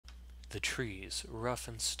The trees, rough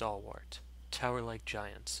and stalwart, tower like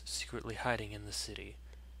giants, secretly hiding in the city.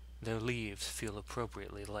 Their leaves feel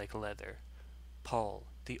appropriately like leather. Paul,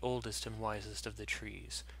 the oldest and wisest of the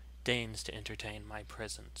trees, deigns to entertain my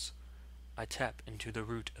presence. I tap into the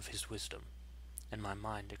root of his wisdom, and my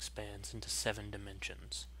mind expands into 7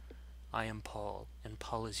 dimensions. I am Paul, and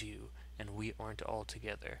Paul is you, and we aren't all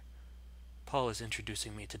together. Paul is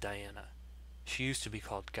introducing me to Diana. She used to be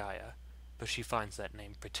called Gaia, but she finds that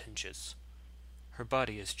name pretentious. Her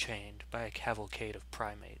body is chained by a cavalcade of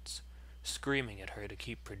primates, screaming at her to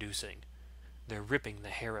keep producing. They're ripping the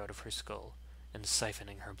hair out of her skull and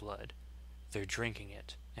siphoning her blood. They're drinking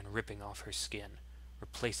it and ripping off her skin,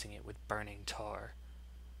 replacing it with burning tar.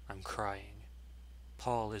 I'm crying.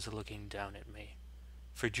 Paul is looking down at me.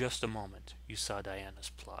 For just a moment you saw Diana's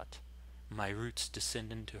plot. My roots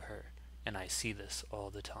descend into her, and I see this all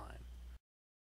the time.